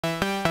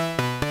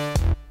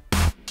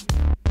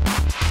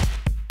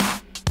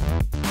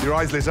your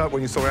eyes lit up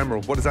when you saw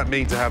Emerald. What does that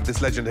mean to have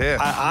this legend here?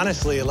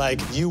 Honestly,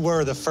 like, you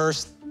were the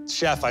first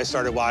chef I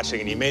started watching,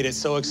 and you made it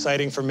so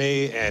exciting for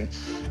me, and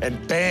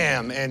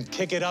bam, and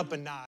kick it up a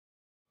notch.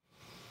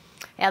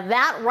 Now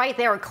that right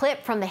there, a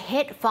clip from the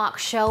hit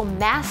Fox show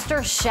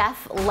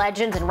MasterChef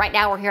Legends. And right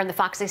now we're here in the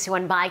Fox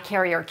 61 by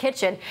Carrier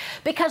Kitchen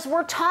because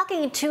we're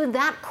talking to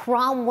that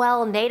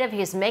Cromwell native.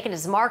 He's making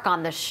his mark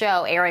on the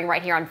show, airing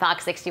right here on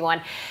Fox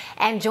 61.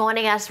 And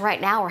joining us right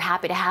now, we're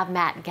happy to have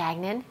Matt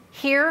Gagnon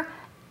here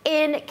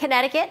in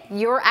Connecticut.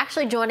 You're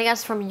actually joining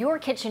us from your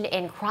kitchen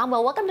in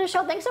Cromwell. Welcome to the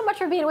show. Thanks so much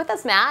for being with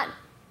us, Matt.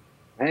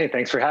 Hey,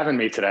 thanks for having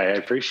me today. I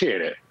appreciate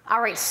it.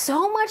 All right,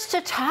 so much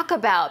to talk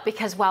about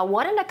because, wow,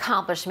 what an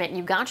accomplishment.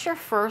 You got your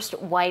first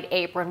white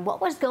apron.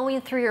 What was going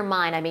through your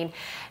mind? I mean,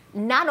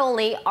 not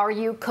only are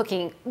you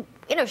cooking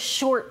in a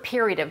short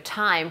period of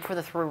time for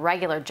the three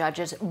regular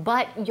judges,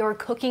 but you're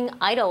cooking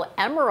idol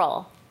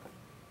Emerald.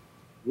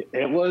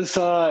 It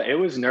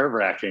was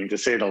nerve-wracking, to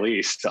say the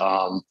least.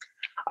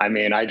 I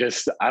mean, I don't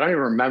even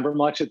remember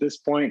much at this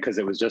point because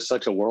it was just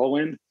such a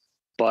whirlwind.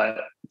 But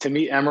to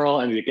meet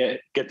Emerald and to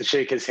get to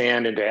shake his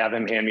hand and to have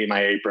him hand me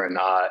my apron,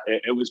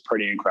 it was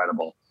pretty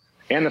incredible.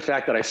 And the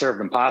fact that I served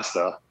him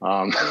pasta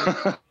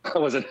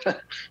was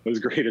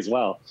great as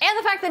well. And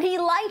the fact that he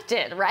liked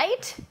it,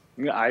 right?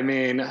 I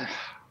mean,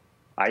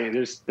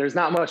 there's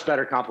not much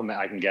better compliment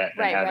I can get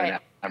than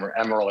having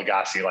Emerald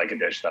Agassi like a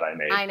dish that I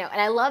made. I know,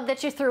 and I love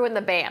that you threw in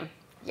the bam.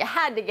 You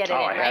had to get it in,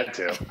 right?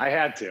 I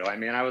had to. I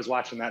mean, I was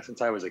watching that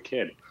since I was a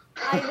kid.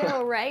 I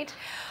know, right?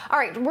 All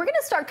right, we're going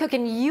to start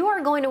cooking. You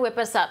are going to whip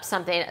us up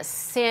something, a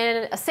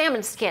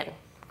salmon skin,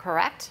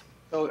 correct?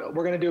 So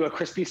we're going to do a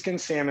crispy skin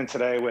salmon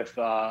today with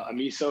a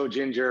miso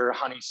ginger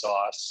honey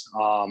sauce,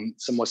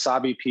 some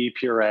wasabi pea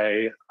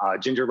puree,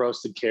 ginger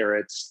roasted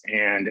carrots,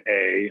 and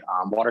a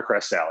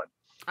watercress salad.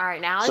 All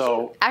right,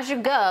 now as you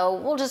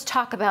go, we'll just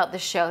talk about the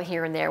show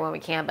here and there when we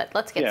can, but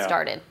let's get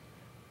started.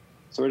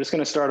 So we're just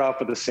going to start off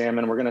with the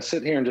salmon. We're going to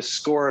sit here and just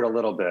score it a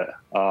little bit,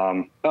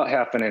 about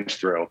half an inch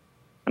through.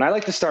 And I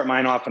like to start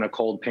mine off in a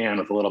cold pan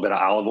with a little bit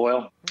of olive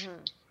oil.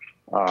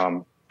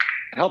 It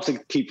helps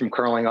it keep from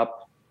curling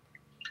up.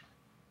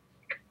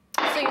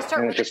 So you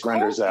start and with it just a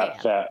renders cold that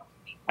pan. fat.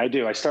 I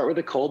do. I start with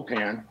a cold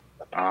pan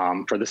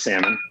for the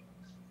salmon.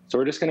 So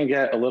we're just going to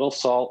get a little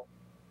salt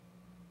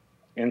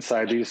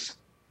inside these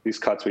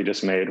cuts we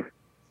just made.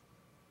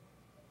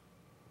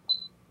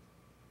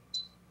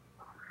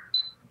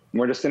 And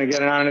we're just going to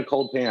get it on in a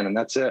cold pan, and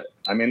that's it.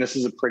 I mean, this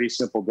is a pretty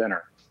simple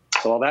dinner.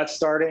 So while that's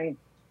starting,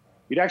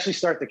 you'd actually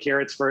start the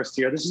carrots first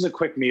here. This is a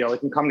quick meal. It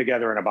can come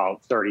together in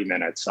about 30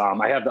 minutes.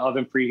 I have the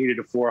oven preheated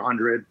to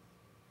 400.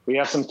 We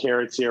have some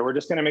carrots here. We're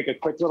just going to make a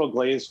quick little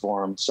glaze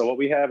for them. So what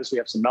we have is we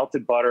have some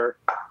melted butter.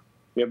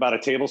 We have about a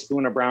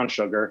tablespoon of brown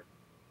sugar.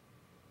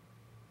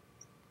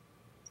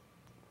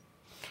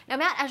 Now,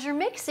 Matt, as you're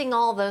mixing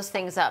all those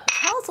things up,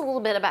 tell us a little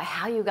bit about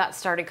how you got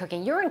started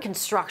cooking. You're in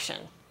construction.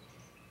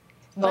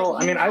 Well,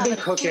 I mean, I've been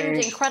cooking.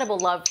 Huge, incredible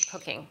love for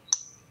cooking.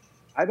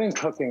 I've been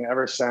cooking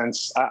ever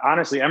since.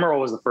 Honestly,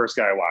 Emerald was the first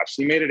guy I watched.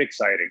 He made it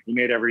exciting. He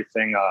made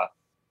everything,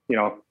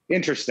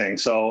 interesting.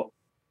 So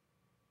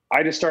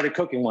I just started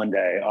cooking one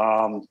day.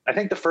 I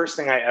think the first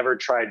thing I ever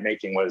tried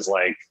making was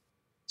like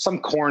some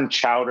corn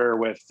chowder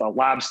with a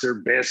lobster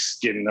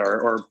bisque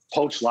or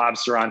poached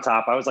lobster on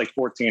top. I was like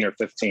 14 or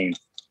 15.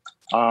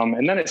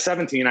 And then at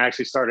 17, I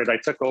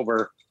took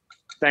over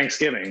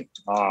Thanksgiving.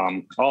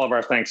 All of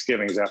our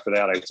Thanksgivings after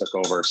that, I took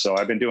over. So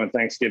I've been doing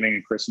Thanksgiving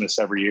and Christmas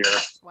every year.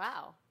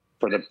 Wow.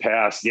 For the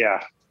past,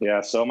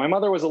 yeah. So my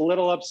mother was a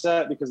little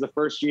upset because the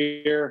first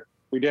year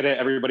we did it,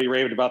 everybody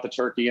raved about the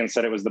turkey and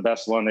said it was the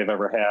best one they've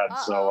ever had.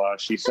 So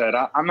she said,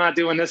 I'm not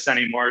doing this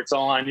anymore. It's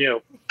all on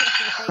you.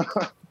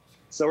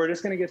 So we're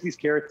just going to get these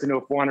carrots into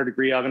a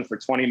 400-degree oven for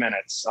 20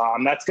 minutes.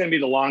 That's going to be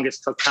the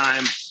longest cook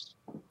time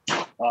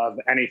of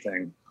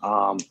anything.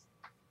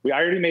 We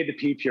already made the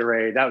pea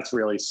puree. That's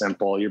really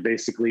simple. You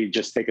basically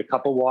just take a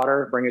cup of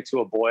water, bring it to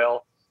a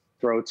boil,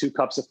 throw 2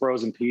 cups of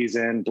frozen peas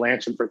in,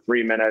 blanch them for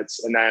 3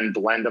 minutes, and then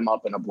blend them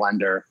up in a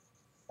blender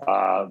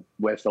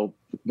with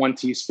 1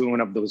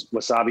 teaspoon of the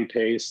wasabi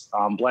paste.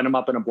 Blend them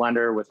up in a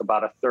blender with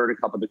about 1/3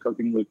 cup of the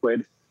cooking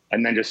liquid,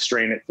 and then just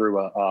strain it through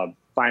a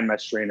fine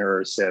mesh strainer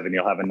or a sieve, and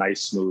you'll have a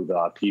nice smooth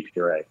pea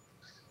puree.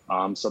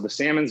 So the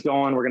salmon's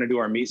going. We're going to do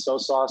our miso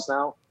sauce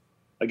now.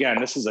 Again,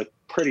 this is a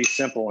pretty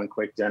simple and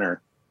quick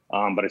dinner,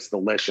 but it's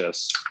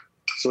delicious.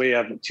 So we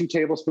have 2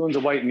 tablespoons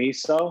of white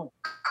miso.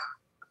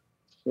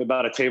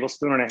 About 1.5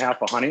 tablespoons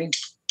of honey.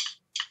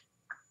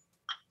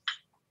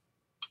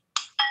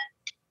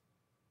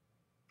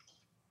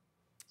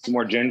 Some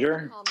more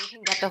ginger. You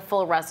can get the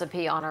full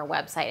recipe on our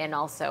website and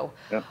also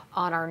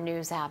on our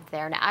news app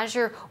there. Now, as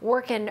you're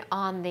working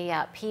on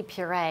the pea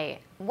puree,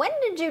 when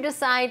did you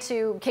decide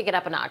to kick it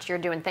up a notch? You're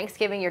doing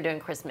Thanksgiving, you're doing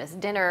Christmas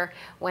dinner.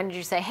 When did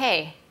you say,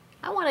 hey,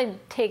 I want to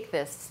take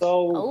this a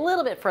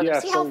little bit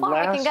further, see how far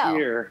I can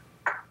go?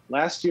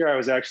 Last year I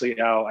was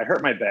actually out. I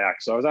hurt my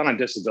back, so I was out on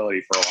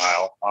disability for a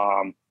while.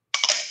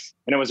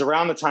 And it was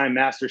around the time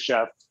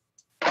MasterChef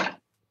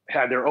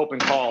had their open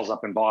calls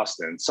up in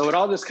Boston. So it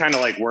all just kind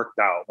of like worked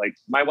out. Like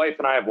my wife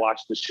and I have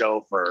watched the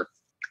show for,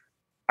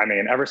 I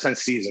mean, ever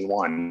since season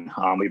 1,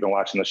 we've been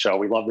watching the show.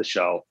 We love the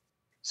show.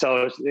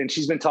 So, and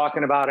she's been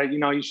talking about it, you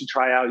know, you should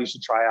try out.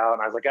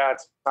 And I was like,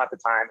 it's not the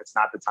time. It's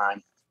not the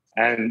time.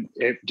 And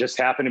it just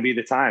happened to be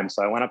the time.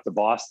 So I went up to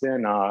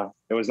Boston.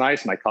 It was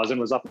nice. My cousin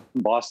was up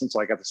in Boston,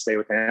 so I got to stay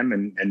with him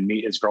and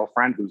meet his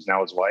girlfriend, who's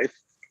now his wife.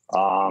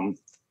 And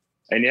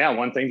yeah,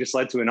 one thing just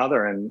led to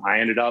another. And I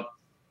ended up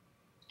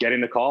getting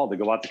the call to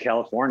go out to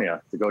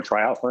California to go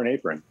try out for an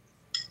apron.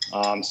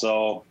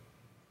 So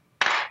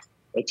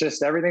it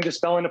just, everything just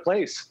fell into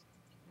place.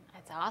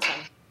 That's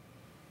awesome.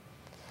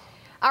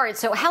 All right,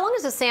 so how long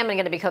is the salmon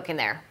going to be cooking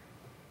there?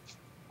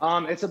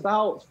 It's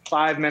about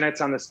 5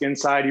 minutes on the skin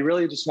side. You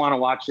really just want to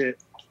watch it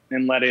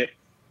and let it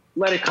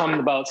come to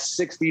about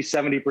 60,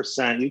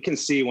 70%. You can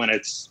see when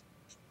it'll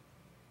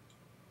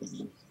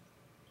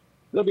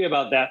be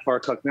about that far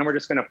cooked. Then we're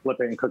just going to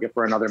flip it and cook it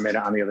for another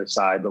minute on the other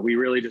side. But we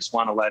really just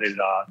want to let it,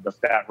 the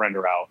fat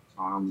render out.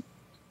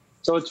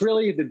 So it's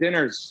really, the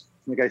dinner's,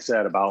 like I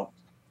said, about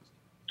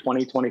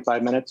 20,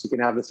 25 minutes. You can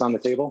have this on the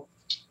table.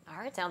 All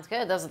right, sounds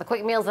good. Those are the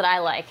quick meals that I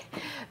like.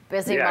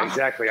 Busy mom. Yeah,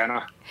 exactly. I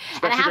know.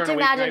 And I have to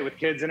imagine with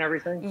kids and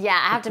everything. Yeah,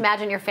 I have to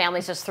imagine your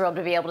family's just thrilled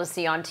to be able to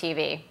see on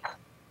TV.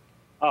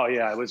 Oh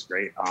yeah, it was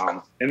great.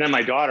 And then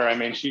my daughter, I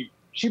mean, she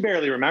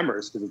barely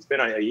remembers because it's been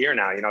a year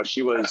now. You know,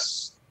 she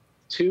was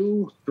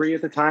 2, 3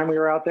 at the time we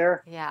were out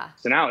there. Yeah.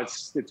 So now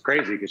it's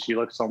crazy because she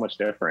looks so much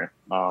different.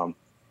 But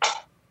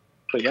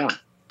yeah.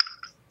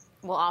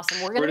 Well,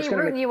 awesome. We're going to be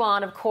rooting you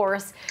on, of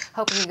course.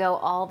 Hoping you go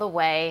all the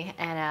way.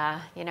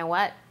 And you know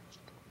what?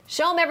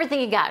 Show them everything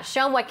you got.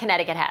 Show them what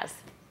Connecticut has.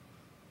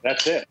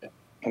 That's it.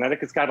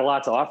 Connecticut's got a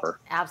lot to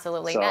offer.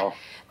 Absolutely. So. Matt,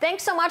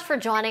 thanks so much for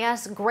joining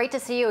us. Great to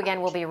see you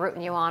again. We'll be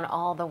rooting you on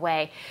all the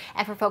way.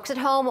 And for folks at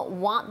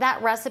home, want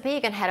that recipe,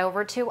 you can head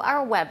over to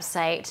our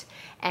website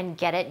and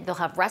get it. They'll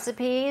have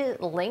recipe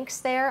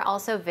links there,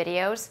 also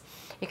videos.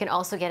 You can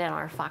also get it on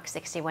our Fox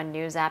 61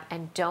 News app.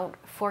 And don't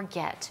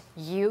forget,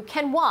 you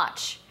can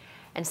watch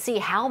and see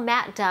how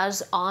Matt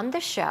does on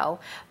the show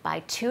by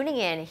tuning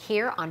in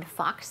here on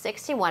Fox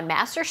 61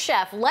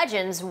 MasterChef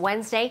Legends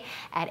Wednesday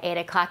at 8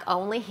 o'clock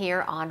only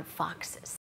here on Fox